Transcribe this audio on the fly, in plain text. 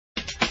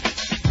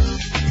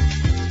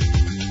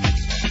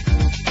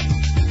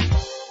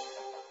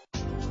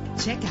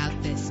Check out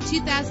this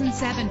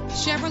 2007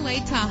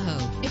 Chevrolet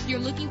Tahoe. If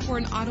you're looking for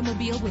an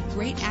automobile with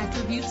great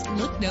attributes,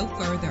 look no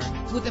further.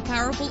 With a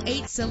powerful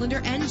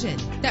 8-cylinder engine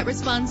that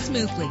responds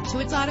smoothly to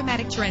its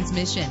automatic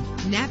transmission,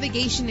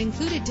 navigation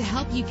included to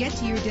help you get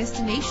to your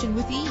destination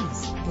with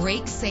ease.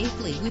 Brake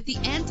safely with the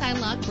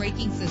anti-lock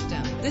braking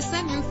system. The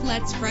sunroof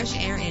lets fresh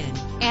air in.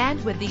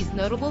 And with these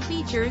notable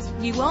features,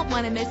 you won't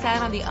want to miss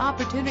out on the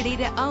opportunity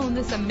to own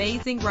this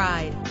amazing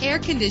ride. Air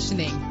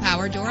conditioning,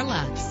 power door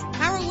locks,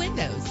 power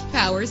windows,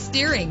 power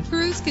steering,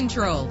 cruise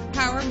control,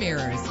 power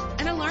mirrors,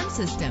 an alarm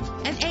system,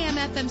 an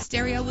AM/FM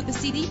stereo with a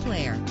CD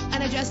player,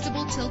 an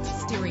adjustable tilt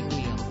steering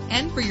wheel.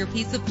 And for your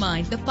peace of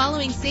mind, the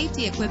following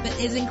safety equipment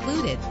is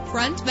included: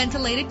 front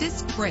ventilated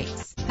disc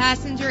brakes,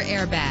 passenger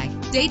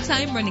airbag,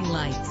 daytime running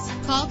lights.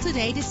 Call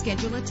today to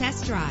schedule a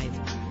test drive.